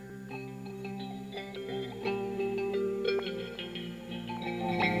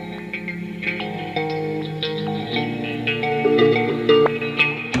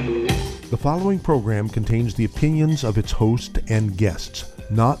following program contains the opinions of its host and guests,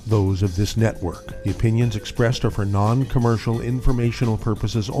 not those of this network. The opinions expressed are for non-commercial informational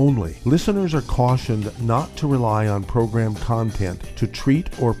purposes only. Listeners are cautioned not to rely on program content to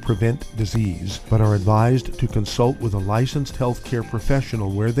treat or prevent disease, but are advised to consult with a licensed healthcare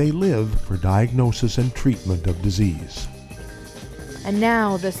professional where they live for diagnosis and treatment of disease. And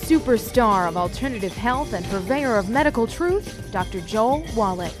now, the superstar of alternative health and purveyor of medical truth, Dr. Joel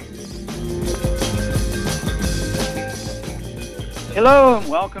Wallach. Hello and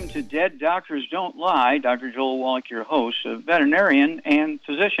welcome to Dead Doctors Don't Lie. Dr. Joel Wallach, your host, a veterinarian and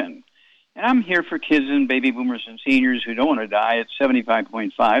physician. And I'm here for kids and baby boomers and seniors who don't want to die at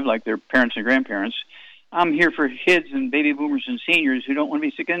 75.5 like their parents and grandparents. I'm here for kids and baby boomers and seniors who don't want to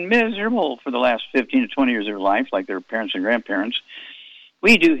be sick and miserable for the last 15 to 20 years of their life like their parents and grandparents.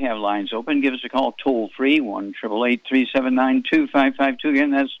 We do have lines open. Give us a call toll-free, 1-888-379-2552.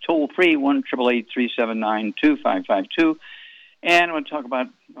 Again, that's toll-free, 1-888-379-2552. And I want to talk about,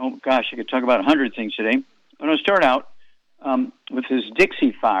 I could talk about 100 things today. I'm going to start out with this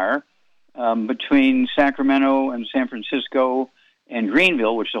Dixie Fire between Sacramento and San Francisco and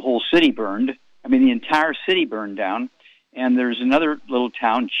Greenville, which the whole city burned. I mean, the entire city burned down. And there's another little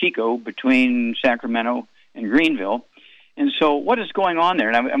town, Chico, between Sacramento and Greenville. And so what is going on there?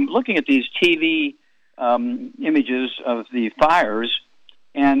 And I'm looking at these TV images of the fires.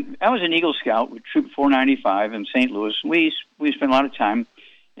 And I was an Eagle Scout with Troop 495 in St. Louis. We spent a lot of time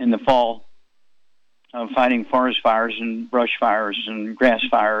in the fall fighting forest fires and brush fires and grass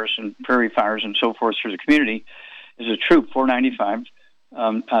fires and prairie fires and so forth for the community as a Troop 495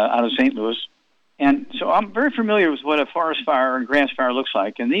 out of St. Louis. And so I'm very familiar with what a forest fire and grass fire looks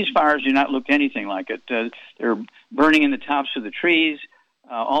like. And these fires do not look anything like it. They're burning in the tops of the trees.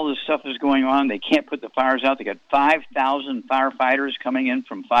 All this stuff is going on. They can't put the fires out. They got 5,000 firefighters coming in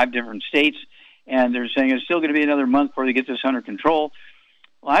from 5 different states, and they're saying it's still going to be another month before they get this under control.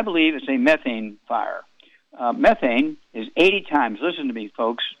 Well, I believe it's a methane fire. Methane is 80 times, listen to me,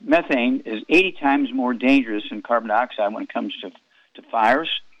 folks, methane is 80 times more dangerous than carbon dioxide when it comes to fires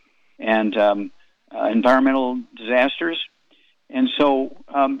and environmental disasters. And so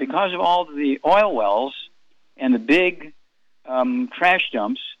because of all the oil wells and the big trash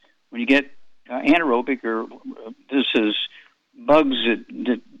dumps, when you get anaerobic, or this is bugs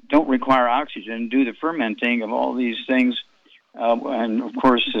that don't require oxygen, do the fermenting of all these things, and of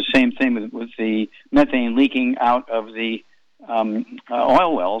course the same thing with the methane leaking out of the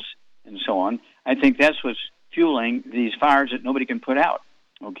oil wells and so on. I think that's what's fueling these fires that nobody can put out.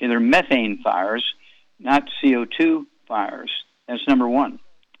 Okay, they're methane fires, not CO2 fires. That's number one.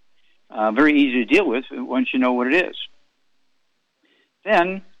 Very easy to deal with once you know what it is.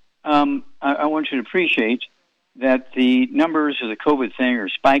 Then I want you to appreciate that the numbers of the COVID thing are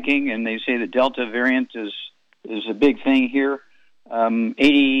spiking, and they say the Delta variant is a big thing here.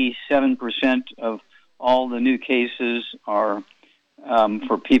 87% of all the new cases are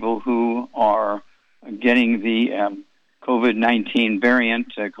for people who are getting the COVID-19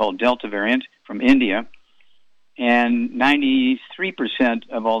 variant called Delta variant from India, and 93%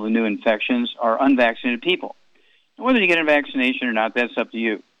 of all the new infections are unvaccinated people. Whether you get a vaccination or not, that's up to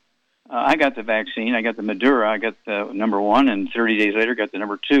you. I got the vaccine. I got the Madura. I got the number 1, and 30 days later got the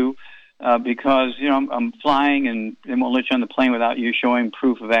number 2 because, I'm flying and they won't let you on the plane without you showing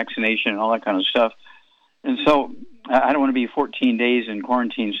proof of vaccination and all that kind of stuff. And so I don't want to be 14 days in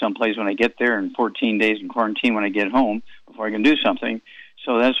quarantine someplace when I get there and 14 days in quarantine when I get home before I can do something.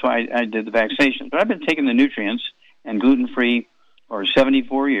 So that's why I did the vaccination. But I've been taking the nutrients and gluten-free for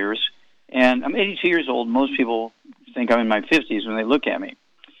 74 years, and I'm 82 years old. Most people think I'm in my 50s when they look at me.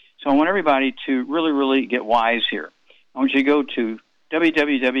 So I want everybody to really, really get wise here. I want you to go to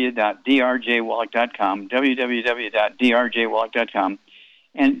www.drjwallach.com, www.drjwallach.com,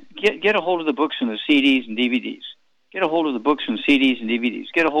 and get a hold of the books and the CDs and DVDs. Get a hold of the books and CDs and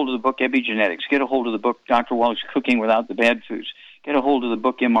DVDs. Get a hold of the book Epigenetics. Get a hold of the book Dr. Wallach's Cooking Without the Bad Foods. Get a hold of the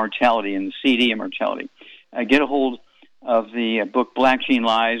book Immortality and the CD Immortality. Get a hold of the book Black Gene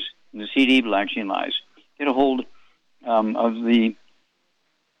Lies and the CD Black Gene Lies. Get a hold of the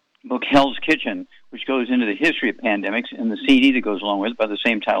book Hell's Kitchen, which goes into the history of pandemics, and the CD that goes along with it by the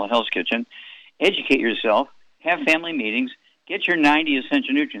same title, Hell's Kitchen. Educate yourself. Have family meetings. Get your 90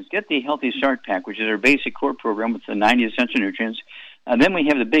 essential nutrients. Get the Healthy Start Pack, which is our basic core program with the 90 essential nutrients. Then we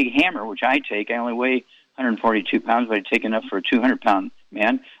have the Big Hammer, which I take. I only weigh 142 pounds, but I take enough for a 200-pound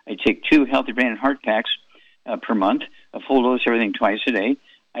man. I take 2 Healthy Brain and Heart Packs per month, a full dose, everything twice a day.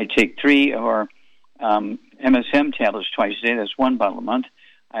 I take 3 of our MSM tablets twice a day. That's 1 bottle a month.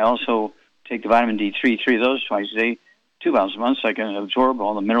 I also take the vitamin D3, 3 of those twice a day. 2 bottles a month so I can absorb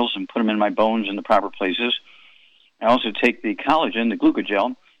all the minerals and put them in my bones in the proper places. I also take the collagen, the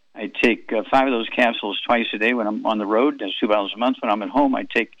glucogel. I take 5 of those capsules twice a day when I'm on the road. That's 2 bottles a month. When I'm at home, I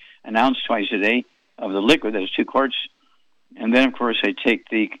take an ounce twice a day of the liquid. That's 2 quarts. And then, of course, I take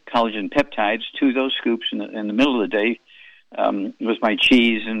the collagen peptides, 2 of those scoops in the middle of the day with my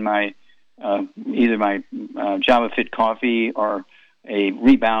cheese and my either my Java Fit coffee or a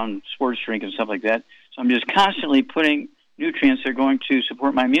Rebound sports drink and stuff like that. So I'm just constantly putting nutrients that are going to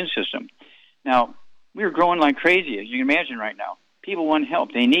support my immune system. Now, we're growing like crazy, as you can imagine right now. People want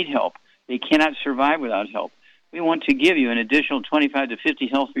help. They need help. They cannot survive without help. We want to give you an additional 25 to 50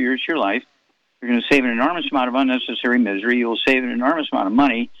 healthy years to your life. You're going to save an enormous amount of unnecessary misery. You will save an enormous amount of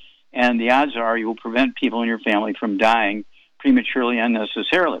money, and the odds are you will prevent people in your family from dying prematurely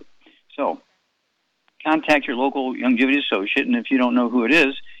unnecessarily. So contact your local Youngevity associate, and if you don't know who it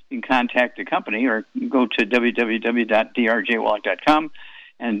is, you can contact the company or go to www.drjwallach.com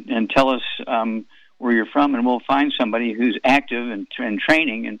and tell us where you're from, and we'll find somebody who's active and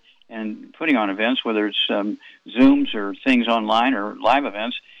training and putting on events, whether it's Zooms or things online or live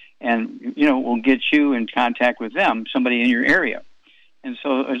events, and, we'll get you in contact with them, somebody in your area. And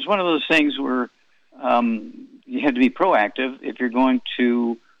so it's one of those things where you have to be proactive if you're going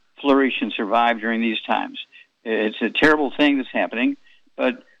to flourish and survive during these times. It's a terrible thing that's happening,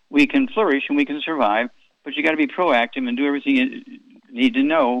 but we can flourish and we can survive, but you got to be proactive and do everything you need to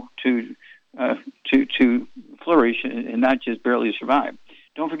know to flourish and not just barely survive.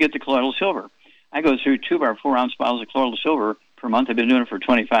 Don't forget the colloidal silver. I go through 2 of our 4-ounce bottles of colloidal silver per month. I've been doing it for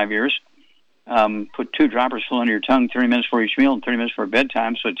 25 years. Put 2 droppers full under your tongue 30 minutes before each meal and 30 minutes before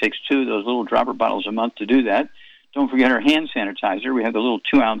bedtime, so it takes 2 of those little dropper bottles a month to do that. Don't forget our hand sanitizer. We have the little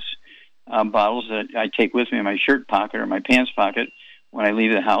 2-ounce bottles that I take with me in my shirt pocket or my pants pocket when I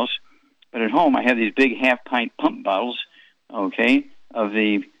leave the house. But at home, I have these big half-pint pump bottles, of the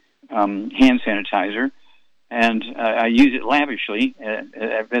hand sanitizer, and I use it lavishly.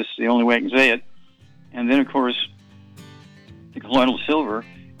 That's the only way I can say it. And then, of course, the colloidal silver,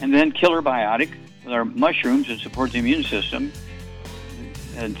 and then Killer Biotic with our mushrooms that support the immune system.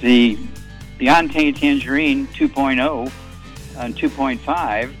 The Beyond Tangerine 2.0 and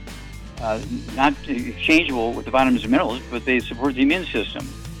 2.5, not exchangeable with the vitamins and minerals, but they support the immune system.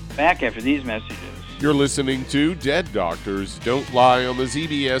 Back after these messages. You're listening to Dead Doctors Don't Lie on the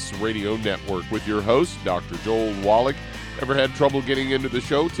ZBS Radio Network with your host, Dr. Joel Wallach. Ever had trouble getting into the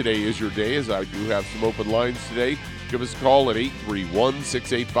show? Today is your day, as I do have some open lines today. Give us a call at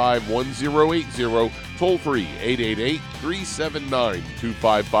 831-685-1080. Toll free,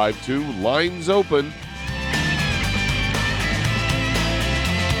 888-379-2552. Lines open.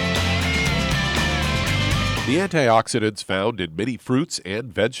 The antioxidants found in many fruits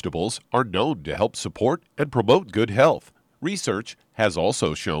and vegetables are known to help support and promote good health. Research has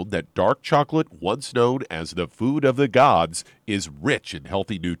also shown that dark chocolate, once known as the food of the gods, is rich in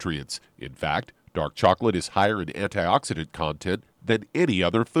healthy nutrients. In fact, dark chocolate is higher in antioxidant content than any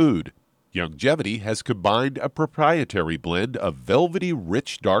other food. Youngevity has combined a proprietary blend of velvety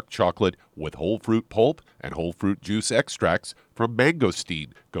rich dark chocolate with whole fruit pulp and whole fruit juice extracts from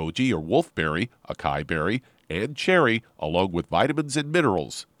mangosteen, goji or wolfberry, acai berry, and cherry, along with vitamins and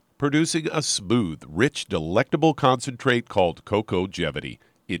minerals, producing a smooth, rich, delectable concentrate called Cocogevity.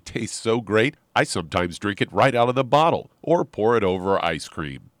 It tastes so great, I sometimes drink it right out of the bottle or pour it over ice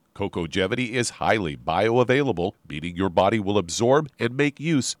cream. Cocogevity is highly bioavailable, meaning your body will absorb and make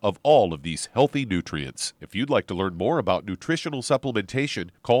use of all of these healthy nutrients. If you'd like to learn more about nutritional supplementation,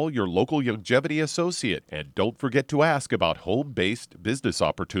 call your local Youngevity associate, and don't forget to ask about home-based business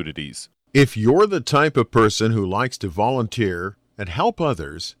opportunities. If you're the type of person who likes to volunteer and help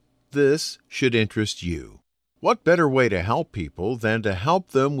others, this should interest you. What better way to help people than to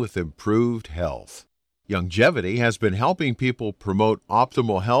help them with improved health? Youngevity has been helping people promote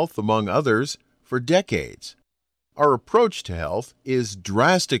optimal health, among others, for decades. Our approach to health is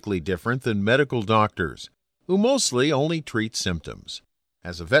drastically different than medical doctors, who mostly only treat symptoms.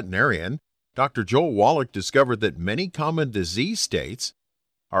 As a veterinarian, Dr. Joel Wallach discovered that many common disease states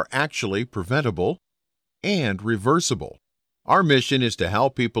are actually preventable and reversible. Our mission is to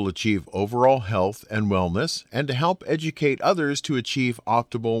help people achieve overall health and wellness, and to help educate others to achieve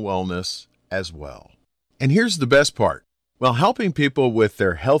optimal wellness as well. And here's the best part. While helping people with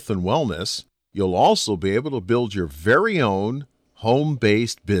their health and wellness, you'll also be able to build your very own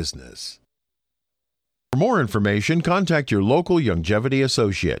home-based business. For more information, contact your local Youngevity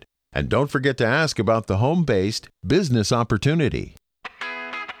associate. And don't forget to ask about the home-based business opportunity.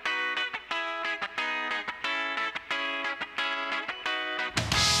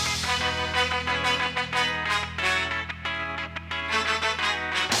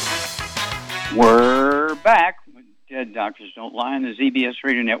 We're back. Dead Doctors Don't Lie on the ZBS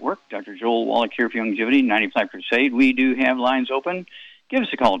Radio Network. Dr. Joel Wallach here for Youngevity, 95 Crusade. We do have lines open. Give us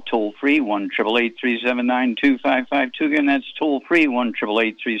a call toll-free, 1-888-379-2552. Again, that's toll-free,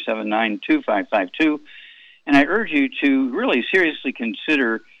 1-888-379-2552. And I urge you to really seriously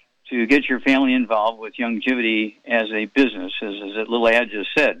consider to get your family involved with Youngevity as a business, as that little ad just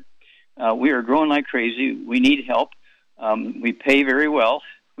said. We are growing like crazy. We need help. We pay very well.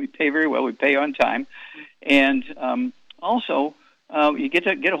 We pay on time. And also, you get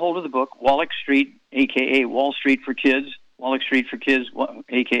a hold of the book, Wallach Street, a.k.a. Wall Street for Kids, Wallach Street for Kids,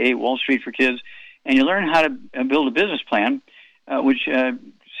 a.k.a. Wall Street for Kids, and you learn how to build a business plan, which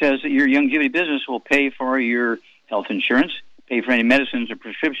says that your Youngevity business will pay for your health insurance, pay for any medicines or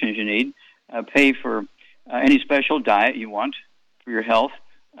prescriptions you need, pay for any special diet you want for your health,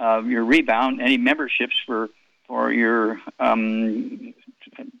 your rebound, any memberships for your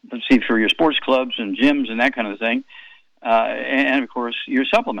for your sports clubs and gyms and that kind of thing, and of course your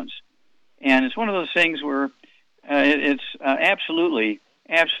supplements. And it's one of those things where it's absolutely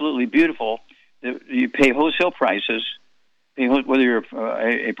beautiful that you pay wholesale prices. Whether you're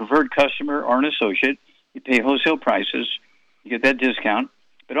a preferred customer or an associate, you pay wholesale prices. You get that discount.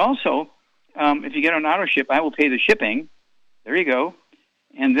 But also, if you get an auto ship, I will pay the shipping. There you go.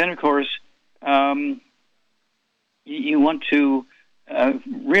 And then, of course, you want to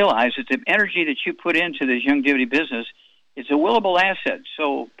realize that the energy that you put into this Youngevity business, it's a willable asset.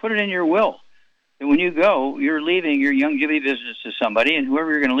 So put it in your will. And when you go, you're leaving your Youngevity business to somebody, and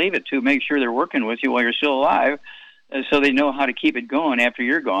whoever you're going to leave it to, make sure they're working with you while you're still alive, so they know how to keep it going after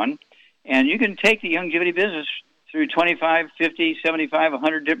you're gone. And you can take the Youngevity business through 25, 50, 75,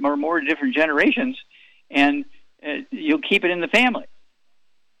 100 or more different generations, and you'll keep it in the family.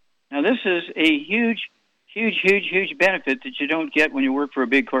 Now, this is a huge benefit that you don't get when you work for a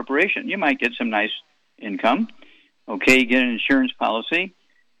big corporation. You might get some nice income. Okay, you get an insurance policy,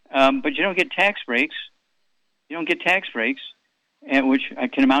 but you don't get tax breaks. And which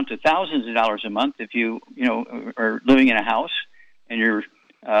can amount to thousands of dollars a month if you are living in a house and you're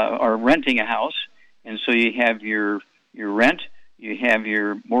are renting a house, and so you have your rent, you have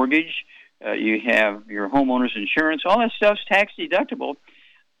your mortgage, you have your homeowner's insurance. All that stuff's tax deductible.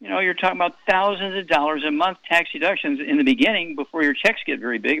 You're talking about thousands of dollars a month tax deductions in the beginning before your checks get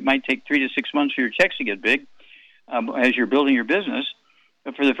very big. It might take 3 to 6 months for your checks to get big as you're building your business.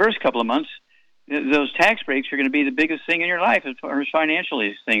 But for the first couple of months, those tax breaks are going to be the biggest thing in your life as far as financially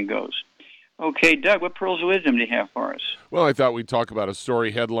this thing goes. Okay, Doug, what pearls of wisdom do you have for us? Well, I thought we'd talk about a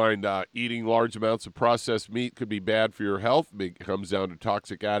story headlined, eating large amounts of processed meat could be bad for your health. It comes down to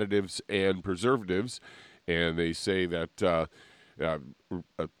toxic additives and preservatives. And they say that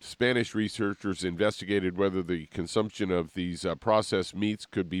Spanish researchers investigated whether the consumption of these processed meats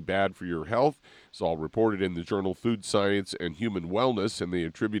could be bad for your health. It's all reported in the journal Food Science and Human Wellness, and they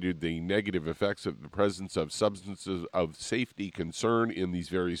attributed the negative effects of the presence of substances of safety concern in these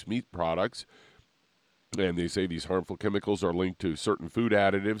various meat products. And they say these harmful chemicals are linked to certain food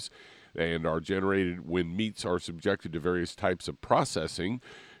additives and are generated when meats are subjected to various types of processing.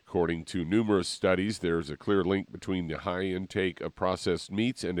 According to numerous studies, there's a clear link between the high intake of processed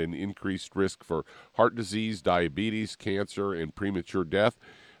meats and an increased risk for heart disease, diabetes, cancer, and premature death.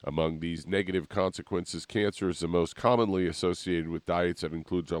 Among these negative consequences, cancer is the most commonly associated with diets that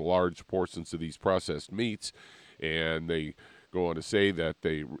includes large portions of these processed meats. And they go on to say that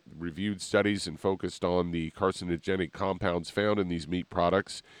they reviewed studies and focused on the carcinogenic compounds found in these meat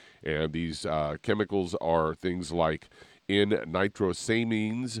products. And these chemicals are things like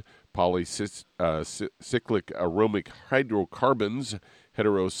N-nitrosamines, polycyclic aromatic hydrocarbons,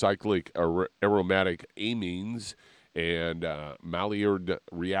 heterocyclic aromatic amines, and Maillard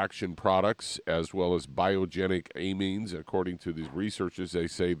reaction products, as well as biogenic amines. According to these researchers, they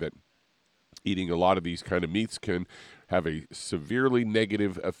say that eating a lot of these kind of meats can have a severely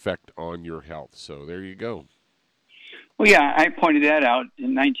negative effect on your health. So there you go. Well, yeah, I pointed that out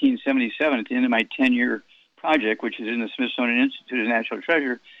in 1977 at the end of my 10-year project, which is in the Smithsonian Institute of Natural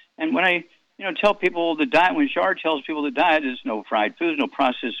Treasure. And when I tell people the diet, when Shar tells people the diet is no fried foods, no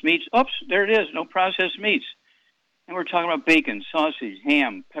processed meats, oops, there it is, no processed meats. And we're talking about bacon, sausage,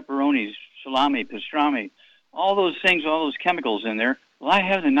 ham, pepperonis, salami, pastrami, all those things, all those chemicals in there. Well, I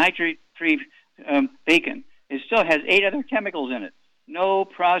have the nitrate-free bacon. It still has 8 other chemicals in it. No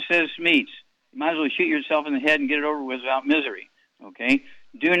processed meats. You might as well shoot yourself in the head and get it over with without misery, okay?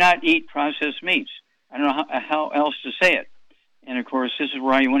 Do not eat processed meats. I don't know how else to say it. And, of course, this is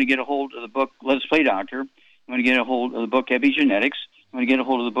where you want to get a hold of the book, Let's Play Doctor. You want to get a hold of the book, Epigenetics. You want to get a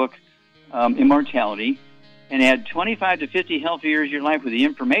hold of the book, Immortality, and add 25 to 50 healthy years of your life with the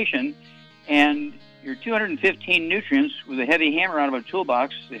information and your 215 nutrients with a heavy hammer out of a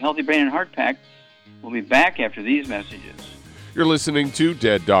toolbox, the Healthy Brain and Heart Pack. We'll be back after these messages. You're listening to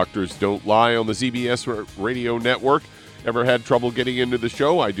Dead Doctors Don't Lie on the ZBS Radio Network. Ever had trouble getting into the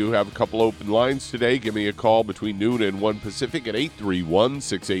show? I do have a couple open lines today. Give me a call between noon and 1 Pacific at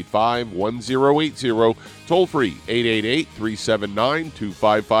 831-685-1080. Toll free,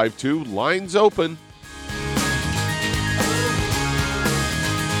 888-379-2552. Lines open.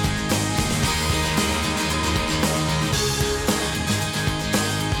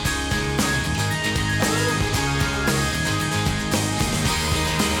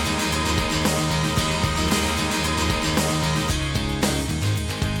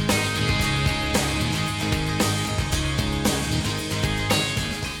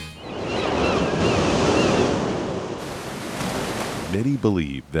 Many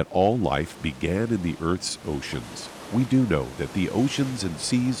believe that all life began in the Earth's oceans. We do know that the oceans and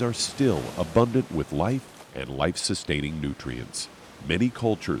seas are still abundant with life and life-sustaining nutrients. Many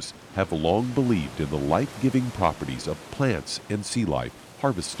cultures have long believed in the life-giving properties of plants and sea life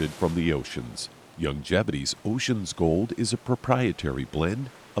harvested from the oceans. Youngevity's Ocean's Gold is a proprietary blend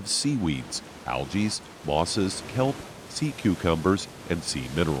of seaweeds, algae, mosses, kelp, sea cucumbers, and sea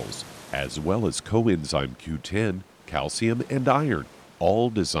minerals, as well as coenzyme Q10, calcium, and iron, all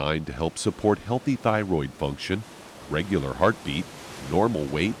designed to help support healthy thyroid function, regular heartbeat, normal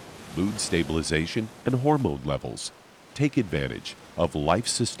weight, mood stabilization, and hormone levels. Take advantage of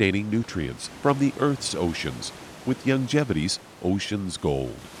life-sustaining nutrients from the Earth's oceans with Youngevity's Ocean's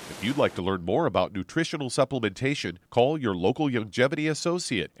Gold. If you'd like to learn more about nutritional supplementation, call your local Youngevity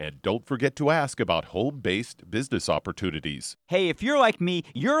associate, and don't forget to ask about home-based business opportunities. Hey, if you're like me,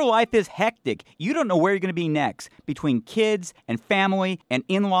 your life is hectic. You don't know where you're going to be next. Between kids and family and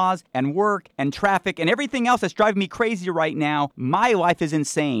in-laws and work and traffic and everything else that's driving me crazy right now, my life is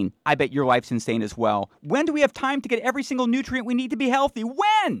insane. I bet your life's insane as well. When do we have time to get every single nutrient we need to be healthy?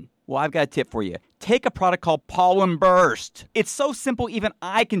 When? Well, I've got a tip for you. Take a product called Pollen Burst. It's so simple, even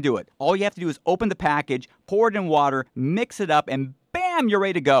I can do it. All you have to do is open the package, pour it in water, mix it up, and bam, you're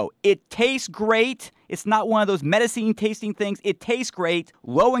ready to go. It tastes great. It's not one of those medicine-tasting things. It tastes great,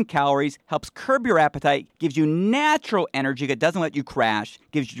 low in calories, helps curb your appetite, gives you natural energy that doesn't let you crash,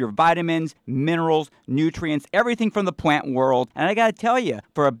 gives you your vitamins, minerals, nutrients, everything from the plant world. And I gotta tell you,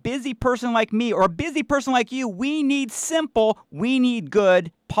 for a busy person like me or a busy person like you, we need simple, we need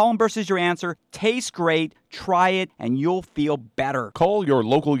good. Pollen Burst is your answer. Tastes great. Try it, and you'll feel better. Call your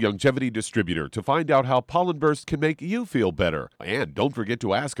local Youngevity distributor to find out how Pollen Burst can make you feel better. And don't forget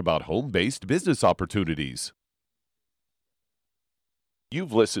to ask about home-based business opportunities.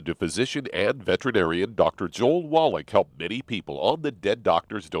 You've listened to physician and veterinarian Dr. Joel Wallach help many people on the Dead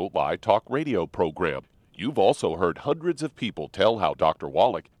Doctors Don't Lie talk radio program. You've also heard hundreds of people tell how Dr.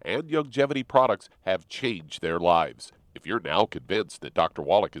 Wallach and Youngevity products have changed their lives. If you're now convinced that Dr.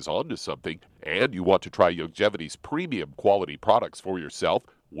 Wallach is onto something and you want to try Youngevity's premium quality products for yourself,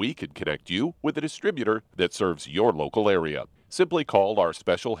 we can connect you with a distributor that serves your local area. Simply call our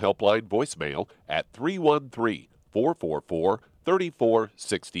special helpline voicemail at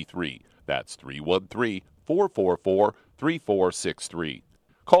 313-444-3463. That's 313-444-3463.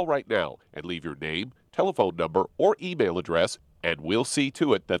 Call right now and leave your name, telephone number, or email address, and we'll see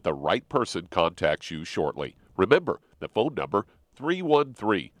to it that the right person contacts you shortly. Remember, the phone number,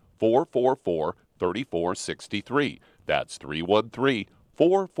 313-444-3463. That's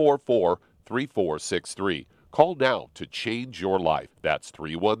 313-444-3463. Call now to change your life. That's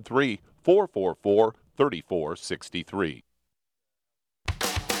 313-444-3463.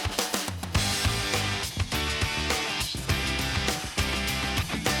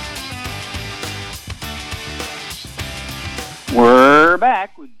 We're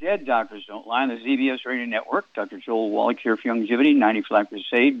back with Dead Doctors Don't Lie on the ZBS Radio Network. Dr. Joel Wallach here for Youngevity, 90 Flat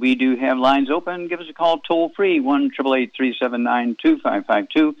Crusade. We do have lines open. Give us a call toll-free,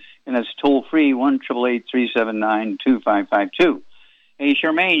 1-888-379-2552. And that's toll-free, 1-888-379-2552. Hey,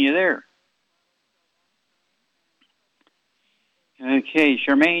 Charmaine, you there? Okay,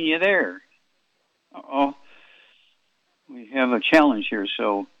 Charmaine, you there? Uh-oh. We have a challenge here,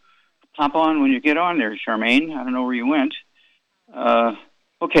 so pop on when you get on there, Charmaine. I don't know where you went.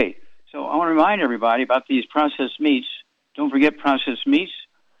 Okay, so I want to remind everybody about these processed meats. Don't forget processed meats.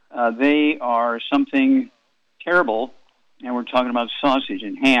 They are something terrible, and we're talking about sausage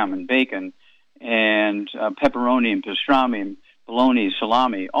and ham and bacon and pepperoni and pastrami and bologna,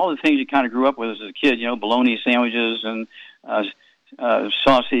 salami, all the things you kind of grew up with as a kid, you know, bologna sandwiches and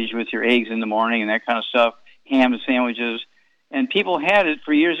sausage with your eggs in the morning and that kind of stuff, ham sandwiches. And people had it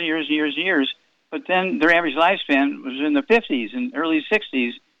for years and years and years and years. But then their average lifespan was in the 50s and early 60s,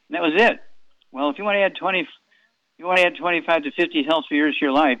 and that was it. Well, if you want to add 25 to 50 healthy years to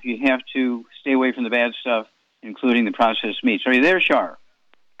your life, you have to stay away from the bad stuff, including the processed meats. Are you there, Shar?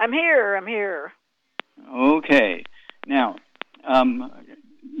 I'm here. Okay. Now,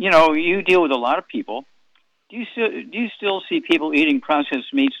 you deal with a lot of people. Do you still see people eating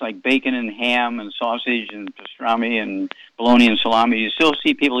processed meats like bacon and ham and sausage and pastrami and bologna and salami? Do you still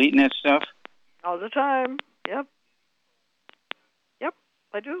see people eating that stuff? All the time. Yep,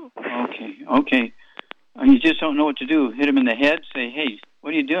 I do. Okay. You just don't know what to do. Hit them in the head. Say, hey,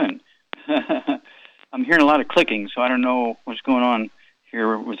 what are you doing? I'm hearing a lot of clicking, so I don't know what's going on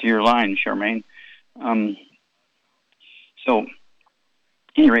here with your line, Charmaine. So, at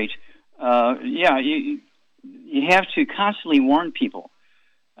any rate, you have to constantly warn people.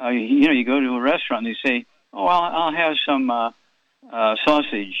 You go to a restaurant and they say, "Oh, I'll have some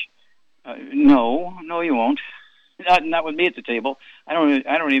sausage." No, you won't. Not with me at the table. I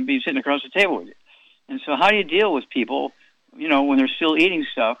don't even be sitting across the table with you. And so, how do you deal with people? When they're still eating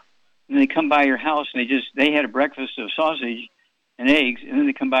stuff, and they come by your house and they had a breakfast of sausage and eggs, and then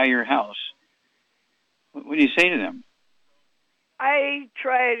they come by your house. What do you say to them?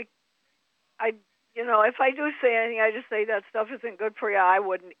 If I do say anything, I just say that stuff isn't good for you. I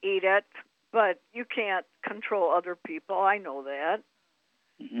wouldn't eat it, but you can't control other people. I know that.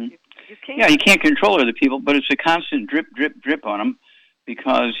 Mm-hmm. You can't. Yeah, you can't control other people, but it's a constant drip, drip, drip on them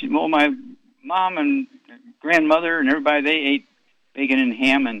because, my mom and grandmother and everybody, they ate bacon and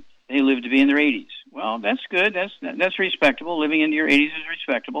ham, and they lived to be in their 80s. Well, that's good. That's respectable. Living into your 80s is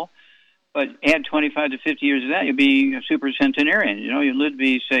respectable. But add 25 to 50 years of that, you'll be a super centenarian. You'll live to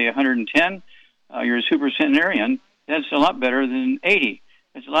be, say, 110. You're a super centenarian. That's a lot better than 80.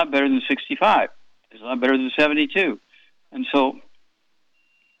 It's a lot better than 65. It's a lot better than 72. And so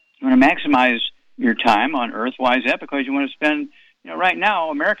you want to maximize your time on Earth. Why is that? Because you want to spend, right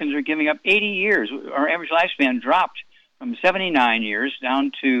now, Americans are giving up 80 years. Our average lifespan dropped from 79 years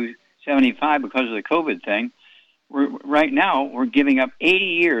down to 75 because of the COVID thing. Right now, we're giving up 80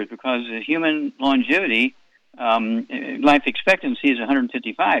 years because the human longevity, life expectancy is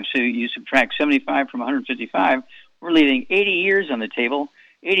 155. So you subtract 75 from 155, we're leaving 80 years on the table.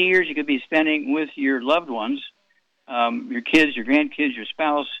 80 years you could be spending with your loved ones, your kids, your grandkids, your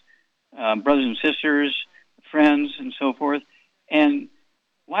spouse, brothers and sisters, friends, and so forth. And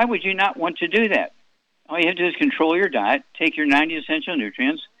why would you not want to do that? All you have to do is control your diet, take your 90 essential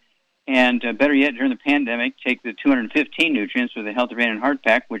nutrients, and better yet, during the pandemic, take the 215 nutrients with the Healthy Brain and Heart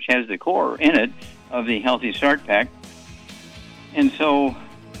Pack, which has the core in it of the Healthy Start Pack. And so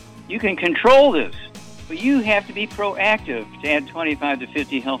you can control this, but you have to be proactive to add 25 to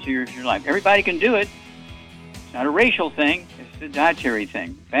 50 healthy years to your life. Everybody can do it. It's not a racial thing. It's a dietary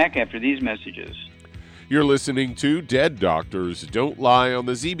thing. Back after these messages. You're listening to Dead Doctors Don't Lie on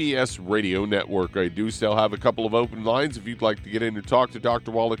the ZBS Radio Network. I do still have a couple of open lines. If you'd like to get in and talk to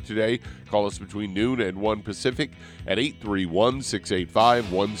Dr. Wallach today, call us between noon and 1 Pacific at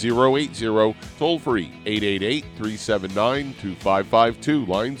 831-685-1080. Toll free, 888-379-2552.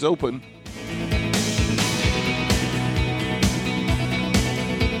 Lines open.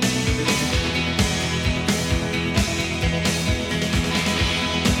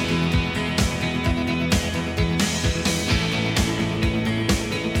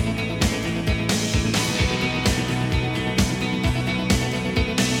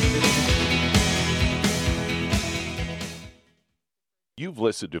 You've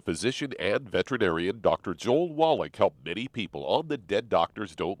listened to physician and veterinarian Dr. Joel Wallach help many people on the Dead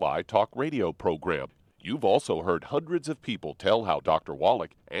Doctors Don't Lie talk radio program. You've also heard hundreds of people tell how Dr.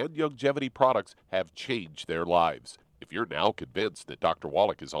 Wallach and Youngevity products have changed their lives. If you're now convinced that Dr.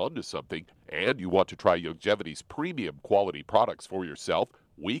 Wallach is onto something and you want to try Youngevity's premium quality products for yourself,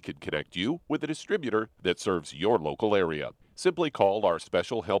 we can connect you with a distributor that serves your local area. Simply call our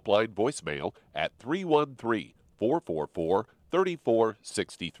special helpline voicemail at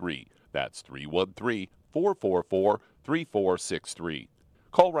 313-444-3463. That's 313-444-3463.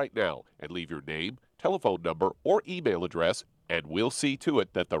 Call right now and leave your name, telephone number, or email address, and we'll see to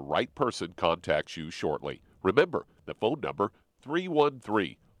it that the right person contacts you shortly. Remember, the phone number,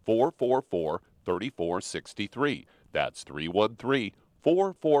 313-444-3463. That's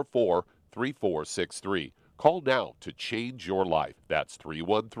 313-444-3463. Call now to change your life. That's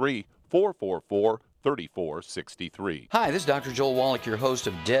 313-444-3463. Hi, this is Dr. Joel Wallach, your host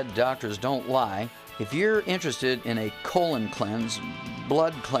of Dead Doctors Don't Lie. If you're interested in a colon cleanse,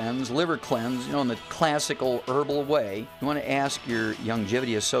 blood cleanse, liver cleanse, in the classical herbal way, you want to ask your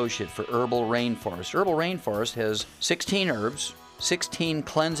Youngevity associate for Herbal Rainforest. Herbal Rainforest has 16 herbs, 16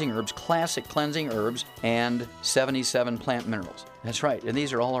 cleansing herbs, classic cleansing herbs, and 77 plant minerals. That's right, and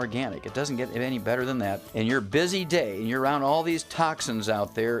these are all organic. It doesn't get any better than that. In your busy day, and you're around all these toxins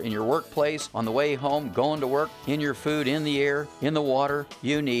out there, in your workplace, on the way home, going to work, in your food, in the air, in the water,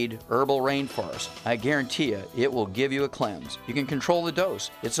 you need Herbal Rainforest. I guarantee you, it will give you a cleanse. You can control the dose.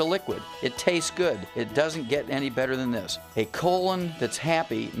 It's a liquid. It tastes good. It doesn't get any better than this. A colon that's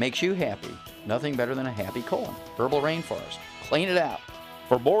happy makes you happy. Nothing better than a happy colon. Herbal Rainforest. Clean it out.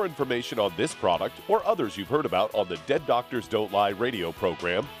 For more information on this product or others you've heard about on the Dead Doctors Don't Lie radio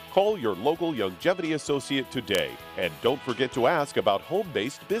program, call your local Youngevity associate today. And don't forget to ask about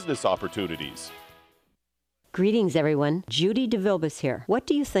home-based business opportunities. Greetings, everyone. Judy DeVilbus here. What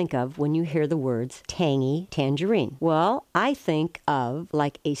do you think of when you hear the words tangy tangerine? Well, I think of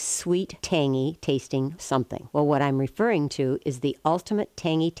like a sweet, tangy tasting something. Well, what I'm referring to is the Ultimate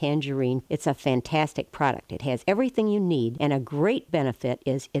Tangy Tangerine. It's a fantastic product. It has everything you need, and a great benefit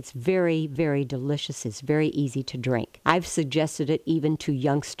is it's very, very delicious. It's very easy to drink. I've suggested it even to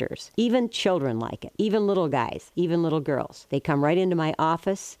youngsters. Even children like it. Even little guys. Even little girls. They come right into my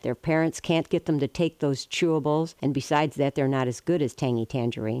office. Their parents can't get them to take those chewables, and besides that, they're not as good as Tangy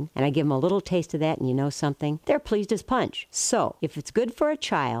Tangerine. And I give them a little taste of that, and you know something? They're pleased as punch. So, if it's good for a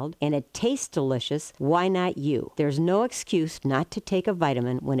child and it tastes delicious, why not you? There's no excuse not to take a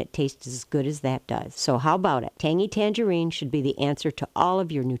vitamin when it tastes as good as that does. So how about it? Tangy Tangerine should be the answer to all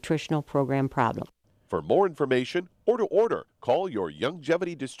of your nutritional program problems. For more information or to order, call your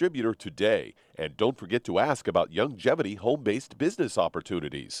Youngevity distributor today. And don't forget to ask about Youngevity home-based business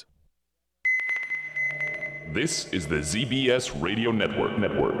opportunities. This is the ZBS Radio Network.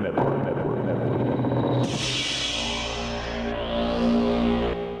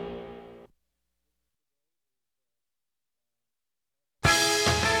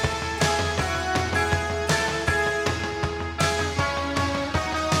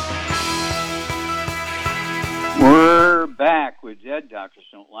 We're back with Dead Doctors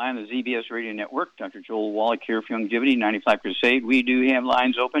Don't Lie on the ZBS Radio Network. Dr. Joel Wallach here for Youngevity, 95 Crusade. We do have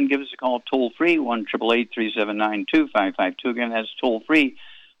lines open. Give us a call toll-free, 1-888-379-2552. Again, that's toll-free,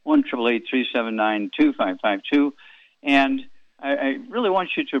 1-888-379-2552. And I really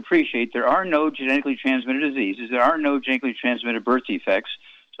want you to appreciate there are no genetically transmitted diseases. There are no genetically transmitted birth defects.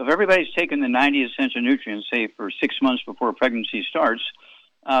 So if everybody's taken the 90 essential nutrients, say, for 6 months before pregnancy starts,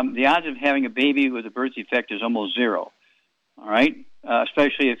 the odds of having a baby with a birth defect is almost zero. All right,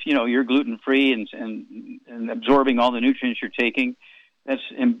 especially if you're gluten-free and absorbing all the nutrients you're taking. That's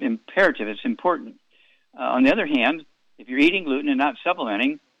imperative. It's important. On the other hand, if you're eating gluten and not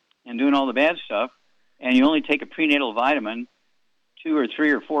supplementing and doing all the bad stuff, and you only take a prenatal vitamin 2 or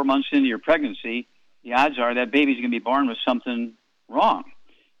 3 or 4 months into your pregnancy, the odds are that baby's going to be born with something wrong.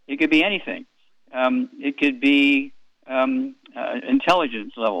 It could be anything. It could be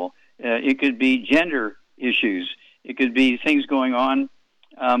intelligence level. It could be gender issues. It could be things going on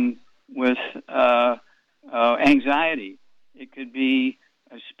with anxiety. It could be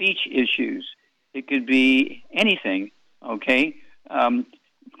speech issues. It could be anything, okay?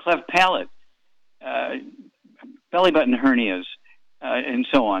 Cleft palate, belly button hernias, and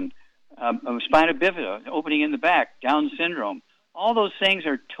so on. Spina bifida, opening in the back, Down syndrome. All those things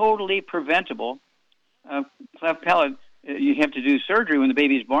are totally preventable. Cleft palate, you have to do surgery when the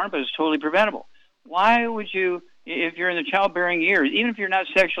baby's born, but it's totally preventable. Why would you, if you're in the childbearing years, even if you're not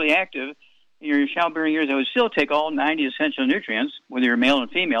sexually active in your childbearing years, I would still take all 90 essential nutrients, whether you're male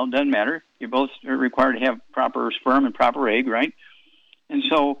and female, doesn't matter. You're both required to have proper sperm and proper egg, right? And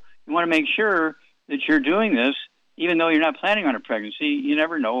so you want to make sure that you're doing this, even though you're not planning on a pregnancy. You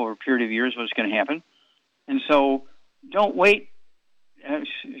never know over a period of years what's going to happen. And so don't wait.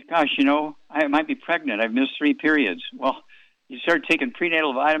 Gosh, I might be pregnant. I've missed 3 periods. Well, you start taking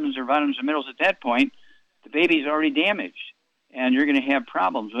prenatal vitamins or vitamins and minerals at that point, the baby's already damaged, and you're going to have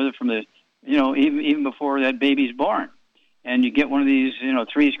problems with it from the, even before that baby's born. And you get one of these,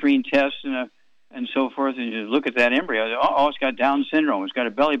 3-screen tests and so forth, and you look at that embryo. Oh, it's got Down syndrome. It's got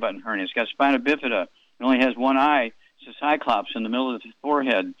a belly button hernia. It's got spina bifida. It only has one eye. It's a cyclops in the middle of the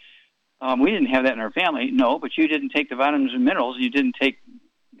forehead. We didn't have that in our family, no, but you didn't take the vitamins and minerals. You didn't take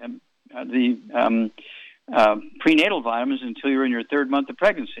the prenatal vitamins until you were in your 3rd month of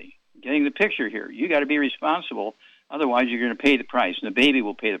pregnancy. Getting the picture here. You got to be responsible. Otherwise, you're going to pay the price, and the baby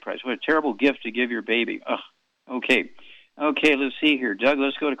will pay the price. What a terrible gift to give your baby. Ugh. Okay, let's see here. Doug,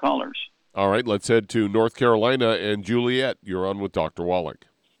 let's go to callers. All right, let's head to North Carolina. And Juliet, you're on with Dr. Wallach.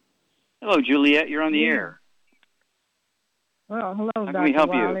 Hello, Juliet. You're on the air. Well, hello, Dr. How can we help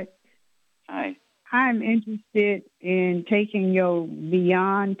Wallach. you? Hi. I'm interested in taking your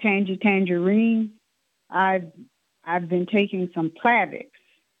Beyond Tangy Tangerine. I've I've been taking some Plavix,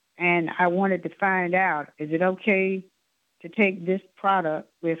 and I wanted to find out, is it okay to take this product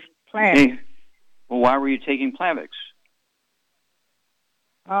with Plavix? Okay. Well, why were you taking Plavix?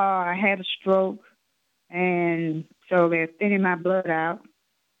 I had a stroke, and so they're thinning my blood out,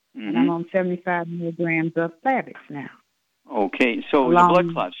 and I'm on 75 milligrams of Plavix now. Okay, so it was a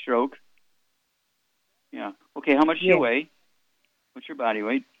blood clot stroke. Yeah. Okay, how much do you weigh? What's your body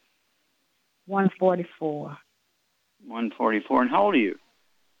weight? 144. 144. And how old are you?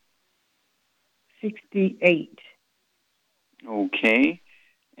 68. Okay.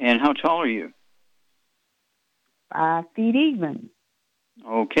 And how tall are you? 5 feet even.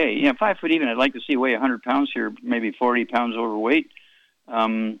 Okay. Yeah, 5 foot even. I'd like to see you weigh 100 pounds here, maybe 40 pounds overweight.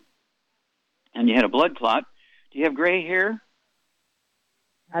 And you had a blood clot. Do you have gray hair?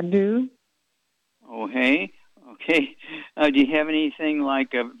 I do. Oh, hey. Okay. Do you have anything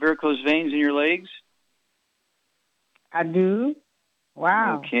like varicose veins in your legs? I do.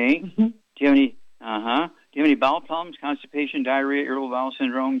 Wow. Okay. Do you have any? Do you have any bowel problems? Constipation, diarrhea, irritable bowel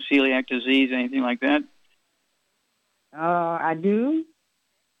syndrome, celiac disease, anything like that? I do.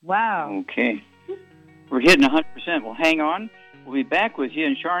 Wow. Okay. We're hitting 100%. Well, hang on. We'll be back with you,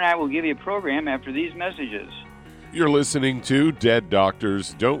 and Char and I will give you a program after these messages. You're listening to Dead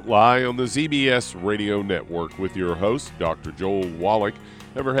Doctors Don't Lie on the ZBS Radio Network with your host, Dr. Joel Wallach.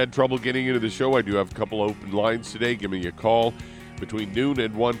 Ever had trouble getting into the show? I do have a couple open lines today. Give me a call between noon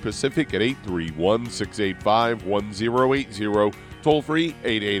and 1 Pacific at 831-685-1080. Toll free,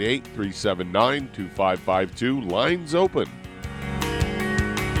 888-379-2552. Lines open.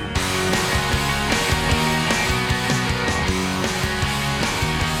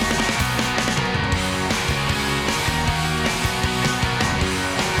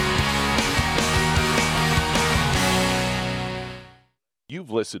 You've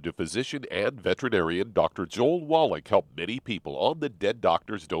listened to physician and veterinarian Dr. Joel Wallach help many people on the Dead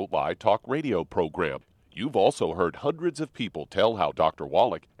Doctors Don't Lie talk radio program. You've also heard hundreds of people tell how Dr.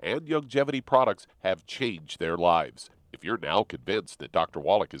 Wallach and Youngevity products have changed their lives. If you're now convinced that Dr.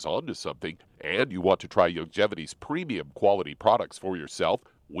 Wallach is onto something and you want to try Youngevity's premium quality products for yourself,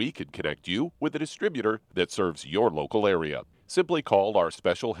 we can connect you with a distributor that serves your local area. Simply call our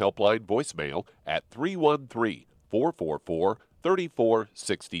special helpline voicemail at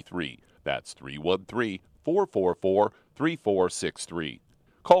 313-444-3463. That's 313-444-3463.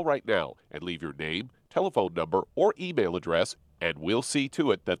 Call right now and leave your name, telephone number, or email address, and we'll see to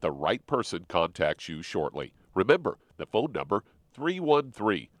it that the right person contacts you shortly. Remember, the phone number,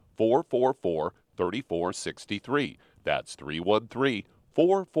 313-444-3463. That's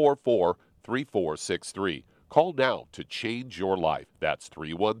 313-444-3463. Call now to change your life. That's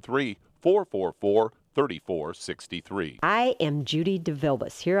 313-444-3463. I am Judy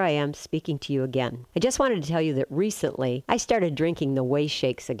DeVilbus. Here I am speaking to you again. I just wanted to tell you that recently I started drinking the Whey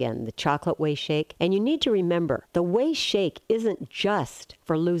Shakes again, the chocolate Whey Shake. And you need to remember, the Whey Shake isn't just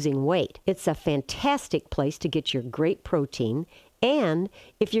for losing weight. It's a fantastic place to get your great protein. And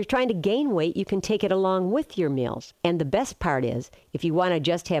if you're trying to gain weight, you can take it along with your meals. And the best part is, if you want to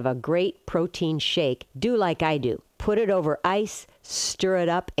just have a great protein shake, do like I do. Put it over ice, stir it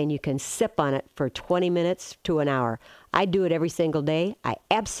up, and you can sip on it for 20 minutes to an hour. I do it every single day. I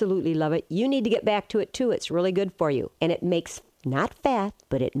absolutely love it. You need to get back to it too. It's really good for you. And it makes not fat,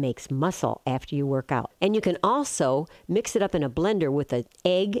 but it makes muscle after you work out. And you can also mix it up in a blender with an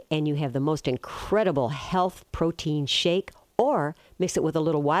egg, and you have the most incredible health protein shake. Or mix it with a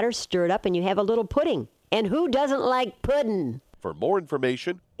little water, stir it up, and you have a little pudding. And who doesn't like pudding? For more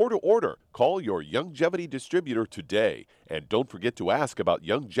information or to order, call your Youngevity distributor today. And don't forget to ask about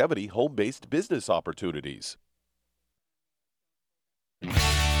Youngevity home-based business opportunities.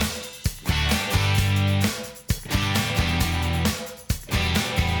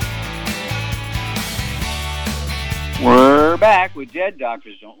 We're back with Dead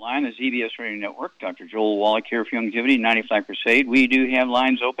Doctors Don't Lie on the ZBS Radio Network. Dr. Joel Wallach here for Youngevity, 95 Crusade. We do have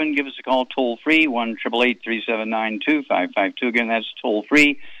lines open. Give us a call toll-free, 1-888-379-2552. Again, that's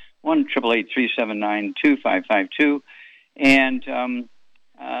toll-free, 1-888-379-2552. And,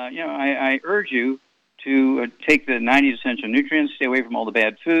 I urge you to take the 90 essential nutrients, stay away from all the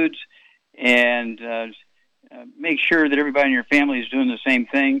bad foods, and make sure that everybody in your family is doing the same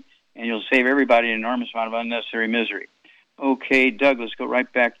thing, and you'll save everybody an enormous amount of unnecessary misery. Okay, Doug, let's go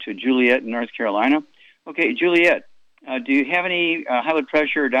right back to Juliet in North Carolina. Okay, Juliet, do you have any high blood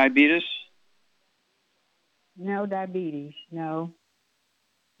pressure or diabetes? No diabetes, no.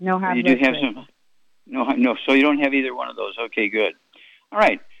 No high you blood do have pressure. some. No, so you don't have either one of those. Okay, good. All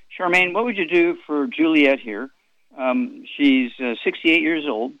right, Charmaine, what would you do for Juliet here? She's 68 years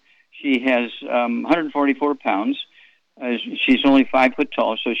old. She has 144 pounds. She's only 5 foot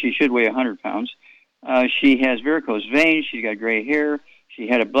tall, so she should weigh 100 pounds. She has varicose veins. She's got gray hair. She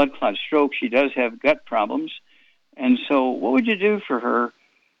had a blood clot stroke. She does have gut problems. And so what would you do for her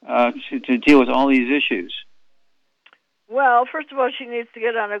to deal with all these issues? Well, first of all, she needs to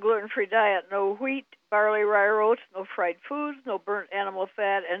get on a gluten-free diet. No wheat, barley, rye, or oats, no fried foods, no burnt animal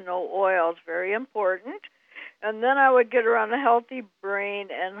fat, and no oils. Very important. And then I would get her on a healthy brain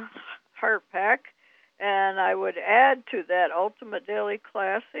and heart pack. And I would add to that Ultimate Daily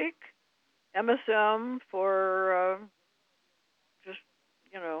Classic, MSM for just,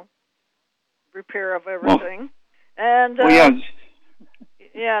 repair of everything. And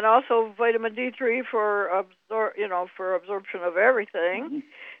and also vitamin D3 for absorption of everything.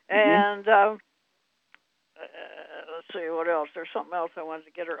 And let's see what else. There's something else I wanted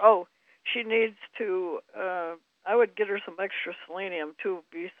to get her. Oh, she needs to. I would get her some extra selenium too,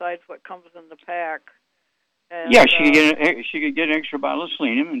 besides what comes in the pack. And, she could get an extra bottle of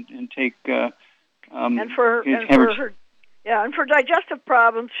selenium and take. And for digestive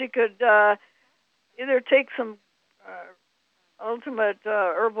problems, she could either take some Ultimate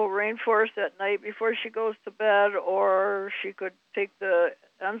Herbal Rainforest at night before she goes to bed, or she could take the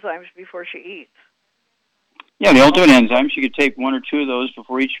enzymes before she eats. Yeah, the Ultimate Enzyme. She could take 1 or 2 of those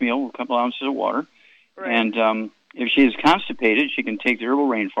before each meal, a couple ounces of water. Right. And if she is constipated, she can take the Herbal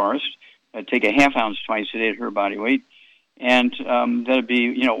Rainforest. Take a half ounce twice a day at her body weight, and that'd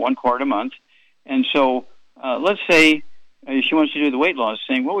be 1 quart a month. And so, let's say she wants to do the weight loss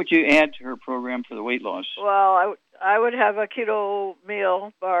thing. What would you add to her program for the weight loss? Well, I would have a keto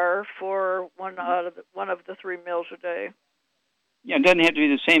meal bar for one of the 3 meals a day. Yeah, it doesn't have to be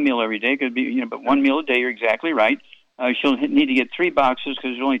the same meal every day. It could be but 1 meal a day. You're exactly right. She'll need to get 3 boxes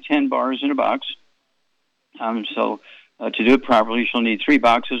because there's only 10 bars in a box. So to do it properly, she'll need 3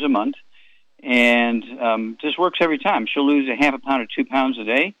 boxes a month. And this works every time. She'll lose a half a pound or 2 pounds a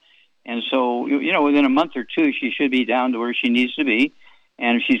day. And so, within a month or 2, she should be down to where she needs to be.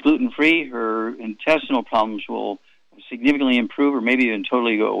 And if she's gluten-free, her intestinal problems will significantly improve or maybe even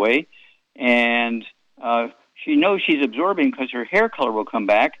totally go away. And she knows she's absorbing because her hair color will come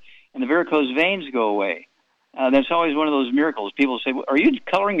back and the varicose veins go away. That's always one of those miracles. People say, well, are you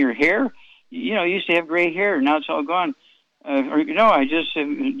coloring your hair? You used to have gray hair. Now it's all gone. I just have,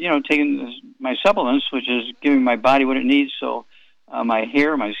 taken my supplements, which is giving my body what it needs. So my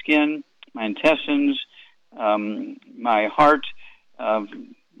hair, my skin, my intestines, my heart,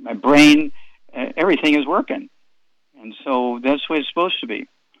 my brain, everything is working. And so that's the way it's supposed to be.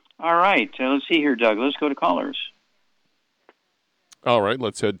 All right. Let's see here, Doug. Let's go to callers. All right.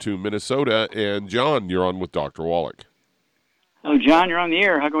 Let's head to Minnesota. And John, you're on with Dr. Wallach. Hello, John. You're on the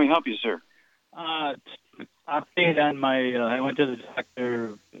air. How can we help you, sir? Update on my, I went to the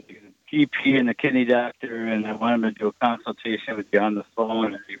doctor, GP and the kidney doctor, and I wanted him to do a consultation with you on the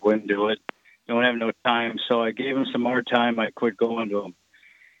phone, and he wouldn't do it. Don't have no time, so I gave him some more time. I quit going to him.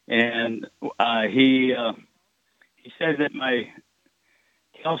 And he said that my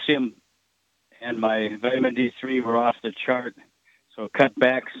calcium and my vitamin D3 were off the chart, so cut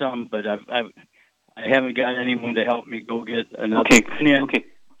back some, but I haven't got anyone to help me go get another opinion.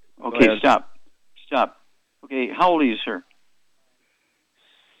 Okay, stop. Okay, how old are you, sir?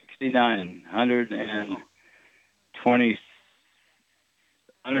 69,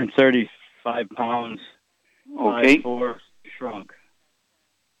 135 pounds. Okay. 5'4", shrunk.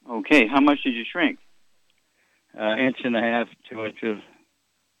 Okay, how much did you shrink? 1.5 inches, 2 inches.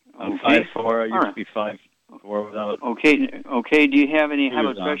 I'm Okay. 5'4". I used to be 5'4" without. Okay. Do you have any high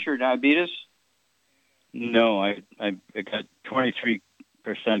blood pressure or diabetes? No, I got 23%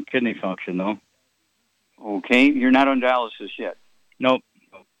 kidney function though. Okay, you're not on dialysis yet. Nope.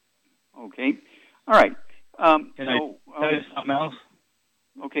 Okay, all right. Can I tell you something else?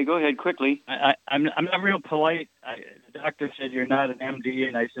 Okay, go ahead quickly. I'm not real polite. The doctor said you're not an MD,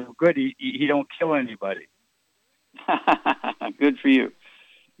 and I said, well, good. He don't kill anybody. Good for you.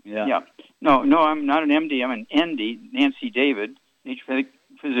 Yeah. No, I'm not an MD. I'm an ND, Nancy David, naturopathic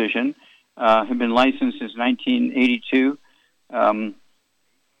physician. Have been licensed since 1982, and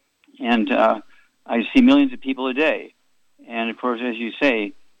I see millions of people a day. And of course, as you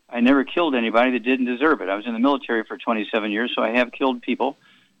say, I never killed anybody that didn't deserve it. I was in the military for 27 years, so I have killed people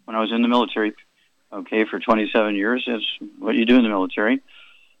when I was in the military. Okay, for 27 years, that's what you do in the military,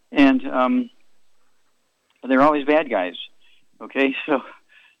 and they're always bad guys. Okay, so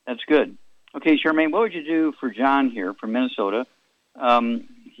that's good. Okay, Charmaine, what would you do for John here from Minnesota?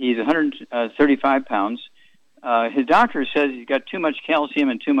 He's 135 pounds. His doctor says he's got too much calcium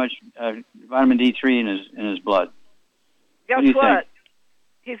and too much vitamin D3 in his blood. Guess what?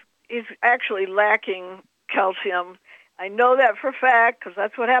 He's actually lacking calcium I know that for a fact because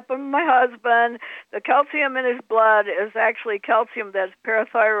that's what happened with my husband. The calcium in his blood is actually calcium that's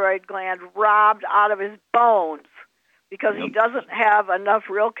parathyroid gland robbed out of his bones because he doesn't have enough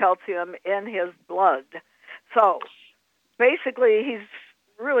real calcium in his blood. So basically, he's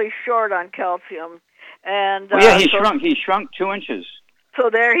really short on calcium. And he shrunk 2 inches.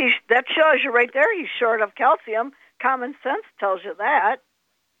 So that shows you right there he's short of calcium. Common sense tells you that.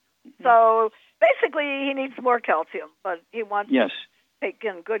 So basically he needs more calcium, but he wants to take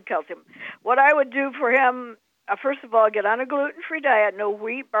in good calcium. What I would do for him, first of all, get on a gluten-free diet, no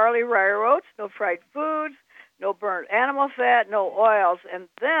wheat, barley, rye, or oats, no fried foods, no burnt animal fat, no oils. And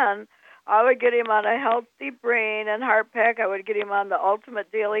then I would get him on a Healthy Brain and Heart Pack. I would get him on the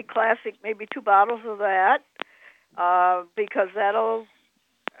Ultimate Daily Classic, maybe 2 bottles of that, because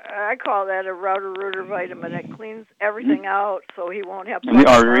I call that a router-rooter vitamin. It cleans everything out so he won't have the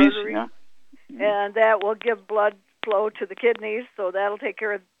arteries. Yeah. And that will give blood flow to the kidneys, so that'll take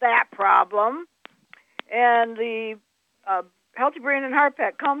care of that problem. And the Healthy Brain and Heart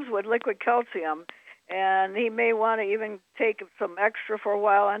Pack comes with liquid calcium, and he may want to even take some extra for a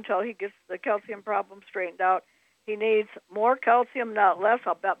while until he gets the calcium problem straightened out. He needs more calcium, not less.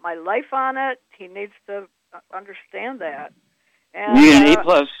 I'll bet my life on it. He needs to understand that. And, you need an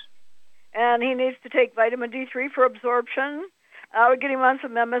A+. And he needs to take vitamin D3 for absorption. I would get him on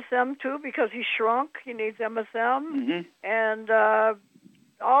some MSM, too, because he's shrunk. He needs MSM. And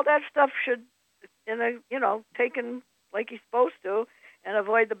all that stuff should, taken like he's supposed to, and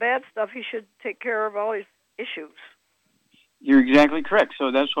avoid the bad stuff. He should take care of all his issues. You're exactly correct.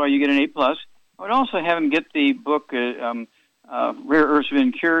 So that's why you get an A+. I would also have him get the book, Rare Earths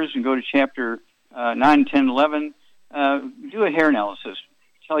Within Cures, and go to chapter 9, 10, 11. Do a hair analysis.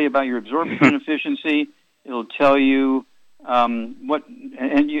 Tell you about your absorption efficiency. It'll tell you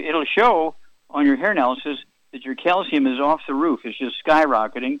it'll show on your hair analysis that your calcium is off the roof. It's just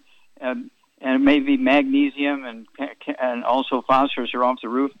skyrocketing, and it may be magnesium and also phosphorus are off the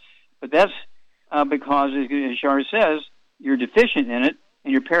roof. But that's because, as Shar says, you're deficient in it,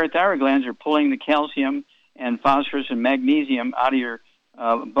 and your parathyroid glands are pulling the calcium and phosphorus and magnesium out of your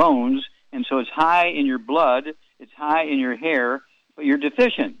bones, and so it's high in your blood. It's high in your hair, but you're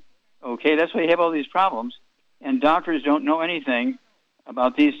deficient. Okay, that's why you have all these problems. And doctors don't know anything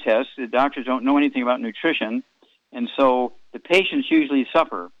about these tests. The doctors don't know anything about nutrition. And so the patients usually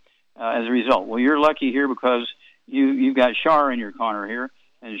suffer as a result. Well, you're lucky here because you've got Shar in your corner here,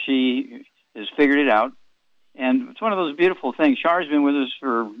 and she has figured it out. And it's one of those beautiful things. Char's been with us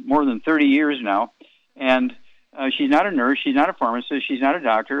for more than 30 years now, and she's not a nurse, she's not a pharmacist, she's not a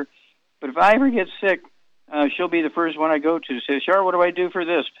doctor. But if I ever get sick, she'll be the first one I go to say, Char, what do I do for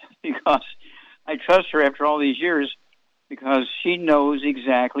this? Because I trust her after all these years because she knows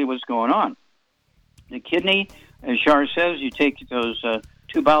exactly what's going on. The kidney, as Char says, you take those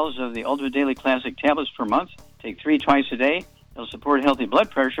 2 bottles of the Ultimate Daily Classic tablets per month, take 3 twice a day. They'll support healthy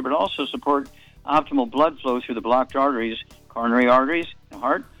blood pressure, but also support optimal blood flow through the blocked arteries, coronary arteries, the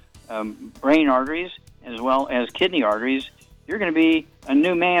heart, brain arteries, as well as kidney arteries. You're going to be a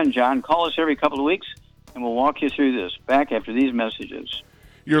new man, John. Call us every couple of weeks, and we'll walk you through this. Back after these messages.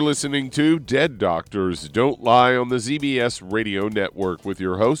 You're listening to Dead Doctors Don't Lie on the ZBS Radio Network with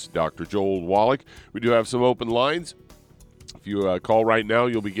your host, Dr. Joel Wallach. We do have some open lines. If you call right now,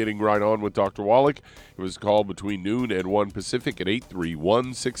 you'll be getting right on with Dr. Wallach. It was called between noon and 1 Pacific at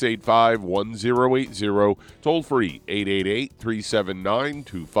 831-685-1080. Toll free,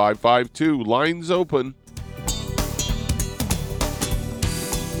 888-379-2552. Lines open.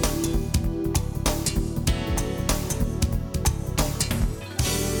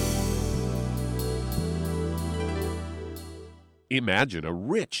 Imagine a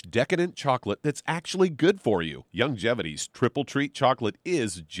rich, decadent chocolate that's actually good for you. Youngevity's Triple Treat chocolate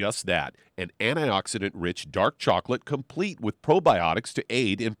is just that, an antioxidant-rich dark chocolate complete with probiotics to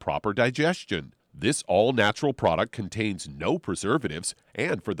aid in proper digestion. This all-natural product contains no preservatives,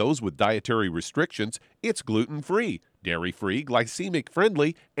 and for those with dietary restrictions, it's gluten-free, dairy-free,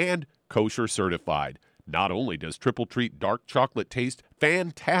 glycemic-friendly, and kosher certified. Not only does Triple Treat dark chocolate taste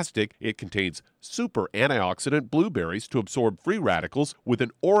fantastic, it contains super antioxidant blueberries to absorb free radicals with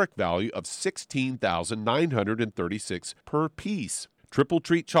an ORAC value of 16,936 per piece. Triple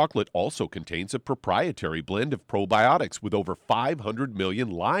Treat chocolate also contains a proprietary blend of probiotics with over 500 million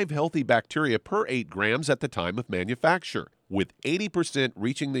live healthy bacteria per 8 grams at the time of manufacture, with 80%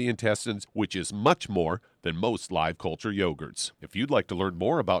 reaching the intestines, which is much more than most live culture yogurts. If you'd like to learn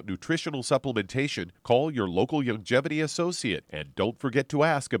more about nutritional supplementation, call your local Youngevity associate, and don't forget to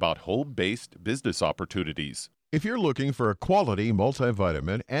ask about home-based business opportunities. If you're looking for a quality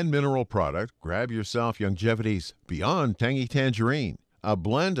multivitamin and mineral product, grab yourself Youngevity's Beyond Tangy Tangerine, a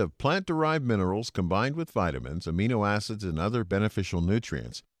blend of plant-derived minerals combined with vitamins, amino acids, and other beneficial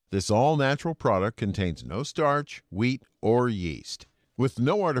nutrients. This all-natural product contains no starch, wheat, or yeast, with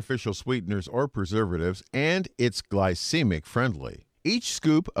no artificial sweeteners or preservatives, and it's glycemic friendly. Each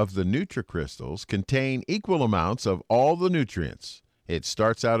scoop of the NutriCrystals contain equal amounts of all the nutrients. It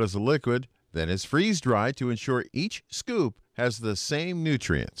starts out as a liquid, then is freeze-dried to ensure each scoop has the same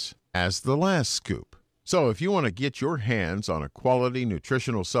nutrients as the last scoop. So if you want to get your hands on a quality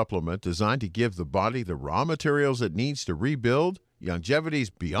nutritional supplement designed to give the body the raw materials it needs to rebuild, Youngevity's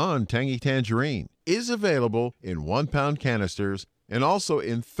Beyond Tangy Tangerine is available in 1-pound canisters and also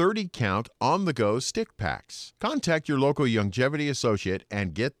in 30-count on-the-go stick packs. Contact your local Youngevity associate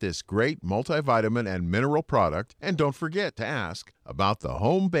and get this great multivitamin and mineral product, and don't forget to ask about the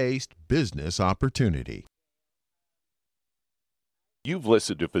home-based business opportunity. You've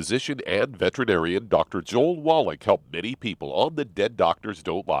listened to physician and veterinarian Dr. Joel Wallach help many people on the Dead Doctors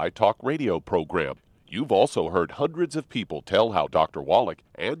Don't Lie talk radio program. You've also heard hundreds of people tell how Dr. Wallach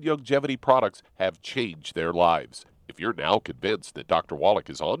and Youngevity products have changed their lives. If you're now convinced that Dr. Wallach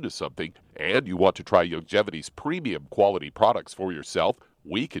is onto something and you want to try Youngevity's premium quality products for yourself,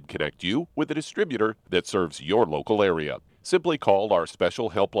 we can connect you with a distributor that serves your local area. Simply call our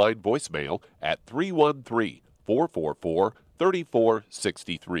special helpline voicemail at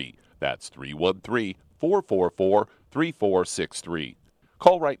 313-444-3463. That's 313-444-3463.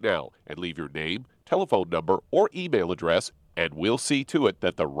 Call right now and leave your name, telephone number, or email address, and we'll see to it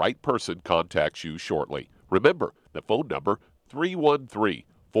that the right person contacts you shortly. Remember, the phone number,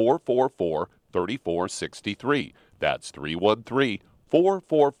 313-444-3463. That's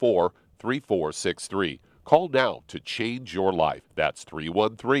 313-444-3463. Call now to change your life. That's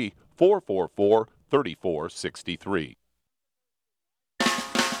 313-444-3463.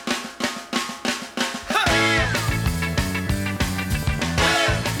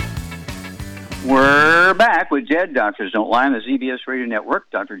 We're back with Dead Doctors Don't Lie on the ZBS Radio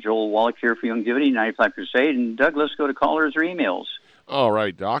Network. Dr. Joel Wallach here for Youngevity, 95 Crusade. And Doug, let's go to callers or emails. All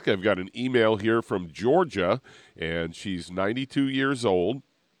right, Doc, I've got an email here from Georgia, and she's 92 years old,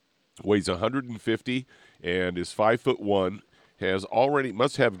 weighs 150, and is 5'1",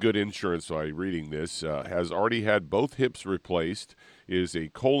 must have good insurance by reading this, has already had both hips replaced, is a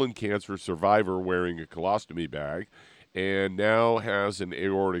colon cancer survivor wearing a colostomy bag, and now has an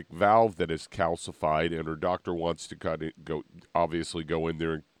aortic valve that is calcified, and her doctor wants to go in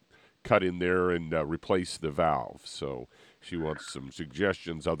there and cut in there and replace the valve. So she wants some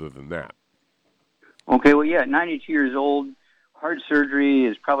suggestions other than that. Okay, well, yeah, 92 years old, heart surgery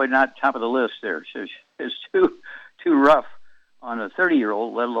is probably not top of the list there. So it's too rough on a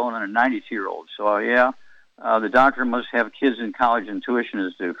 30-year-old, let alone on a 92-year-old. So, the doctor must have kids in college and tuition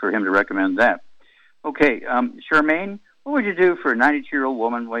for him to recommend that. Okay, Charmaine, what would you do for a 92-year-old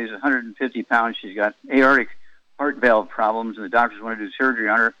woman, weighs 150 pounds, she's got aortic heart valve problems, and the doctors want to do surgery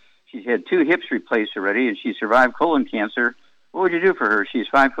on her. She's had 2 hips replaced already, and she survived colon cancer. What would you do for her? She's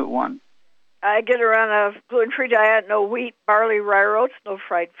 5'1". I get her on a gluten-free diet, no wheat, barley, rye oats, no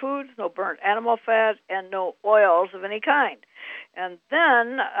fried foods, no burnt animal fat, and no oils of any kind. And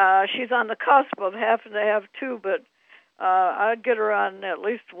then she's on the cusp of having to have 2, but I'd get her on at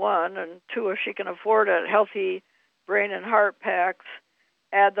least 1 and 2 if she can afford it. Healthy brain and heart packs.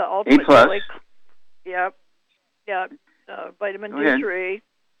 Add the ultimate daily. Vitamin D3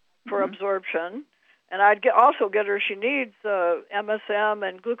 for absorption. And I'd also get her, she needs MSM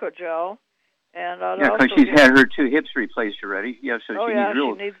and glucogel. And because she's had her 2 hips replaced already. Yeah, so she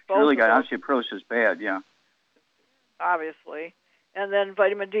needs both. She really got osteoporosis bad, yeah. Obviously. And then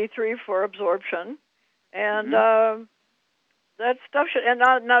vitamin D3 for absorption. And that stuff should, and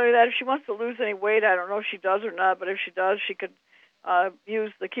not only that, if she wants to lose any weight, I don't know if she does or not, but if she does, she could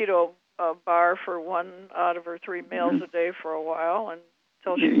use the keto bar for 1 out of her 3 meals a day for a while.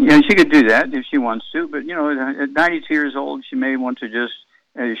 Until she could do that if she wants to, but, at 92 years old, she may want to just,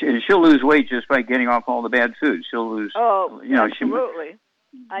 and she'll lose weight just by getting off all the bad food. She'll lose, absolutely.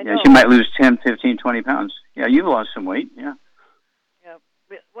 I know. She might lose 10, 15, 20 pounds. Yeah, you've lost some weight, yeah. Yeah.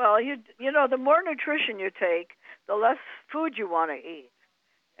 Well, the more nutrition you take, the less food you want to eat.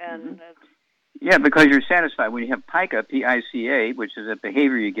 And yeah, because you're satisfied. When you have pica, P-I-C-A, which is a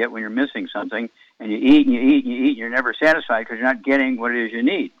behavior you get when you're missing something, and you eat and you eat and you eat, and you're never satisfied because you're not getting what it is you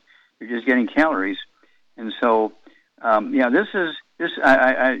need. You're just getting calories. And so, I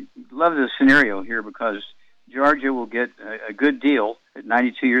love this scenario here because Georgia will get a good deal at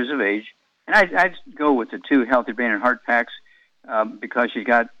 92 years of age. And I'd go with the 2 healthy brain and heart packs because she's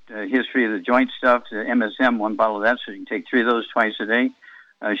got history of the joint stuff, the MSM, 1 bottle of that, so you can take 3 of those twice a day.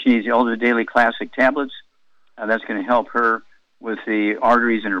 She needs the Ultra Daily Classic tablets. That's going to help her with the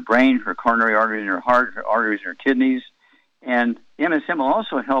arteries in her brain, her coronary arteries in her heart, her arteries in her kidneys. And the MSM will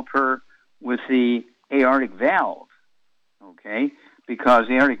also help her with the aortic valve, okay? Because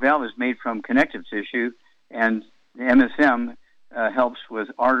the aortic valve is made from connective tissue, and the MSM helps with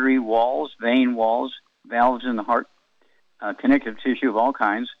artery walls, vein walls, valves in the heart, connective tissue of all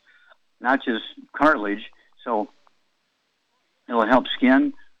kinds, not just cartilage. So it'll help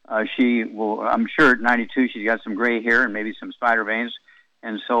skin. She will, I'm sure at 92 she's got some gray hair and maybe some spider veins,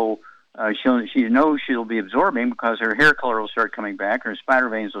 and so she knows she'll be absorbing because her hair color will start coming back, her spider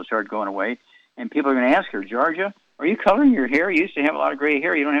veins will start going away, and people are going to ask her, Georgia, are you coloring your hair? You used to have a lot of gray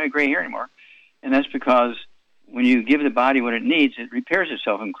hair. You don't have any gray hair anymore. And that's because when you give the body what it needs, it repairs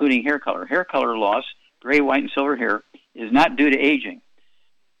itself, including hair color. Hair color loss, gray, white, and silver hair, is not due to aging.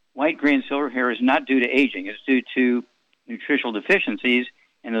 White, gray, and silver hair is not due to aging. It's due to nutritional deficiencies,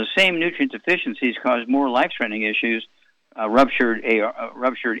 and those same nutrient deficiencies cause more life-threatening issues, ruptured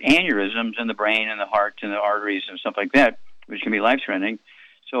aneurysms in the brain and the heart and the arteries and stuff like that, which can be life-threatening.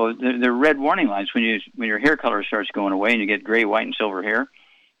 So they're red warning lights when your hair color starts going away and you get gray, white, and silver hair,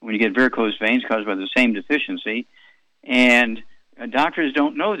 when you get varicose veins caused by the same deficiency. And doctors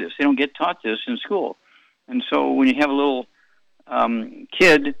don't know this. They don't get taught this in school. And so when you have a little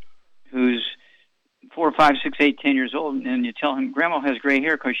kid who's 4, 5, 6, 8, 10 years old, and you tell him, Grandma has gray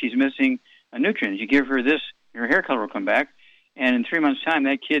hair because she's missing a nutrient. You give her this, your hair color will come back. And in 3 months' time,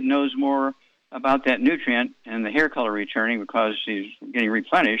 that kid knows more about that nutrient and the hair color returning because she's getting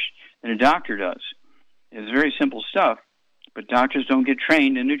replenished than a doctor does. It's very simple stuff, but doctors don't get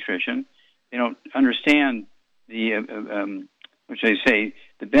trained in nutrition. They don't understand the, which they say,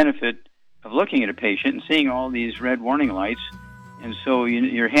 the benefit of looking at a patient and seeing all these red warning lights. And so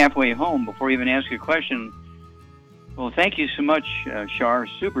you're halfway home before you even ask a question. Well, thank you so much, Shar.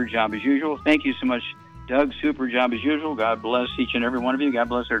 Super job as usual. Thank you so much, Doug. Super job as usual. God bless each and every one of you. God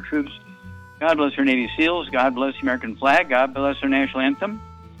bless our troops. God bless our Navy SEALs. God bless the American flag. God bless our national anthem.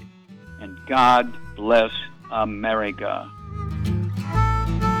 And God bless America.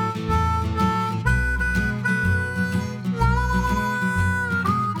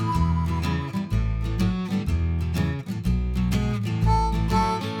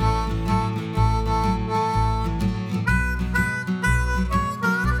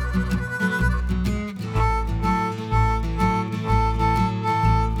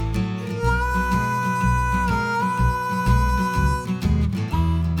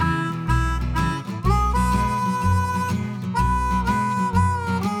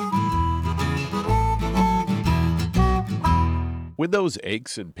 When those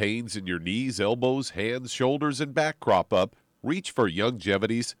aches and pains in your knees, elbows, hands, shoulders, and back crop up, reach for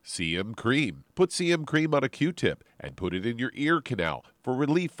Youngevity's CM Cream. Put CM Cream on a Q-tip and put it in your ear canal for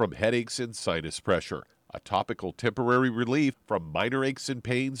relief from headaches and sinus pressure. A topical temporary relief from minor aches and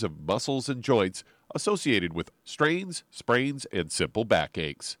pains of muscles and joints associated with strains, sprains, and simple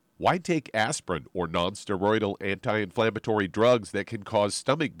backaches. Why take aspirin or non-steroidal anti-inflammatory drugs that can cause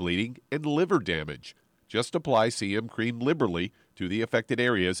stomach bleeding and liver damage? Just apply CM Cream liberally to the affected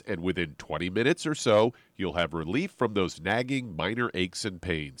areas, and within 20 minutes or so, you'll have relief from those nagging minor aches and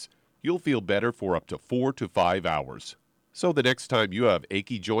pains. You'll feel better for up to 4 to 5 hours. So the next time you have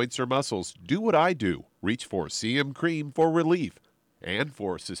achy joints or muscles, do what I do. Reach for CM Cream for relief. And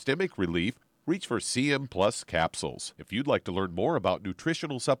for systemic relief, reach for CM Plus capsules. If you'd like to learn more about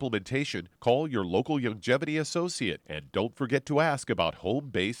nutritional supplementation, call your local Youngevity associate, and don't forget to ask about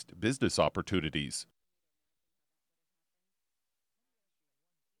home-based business opportunities.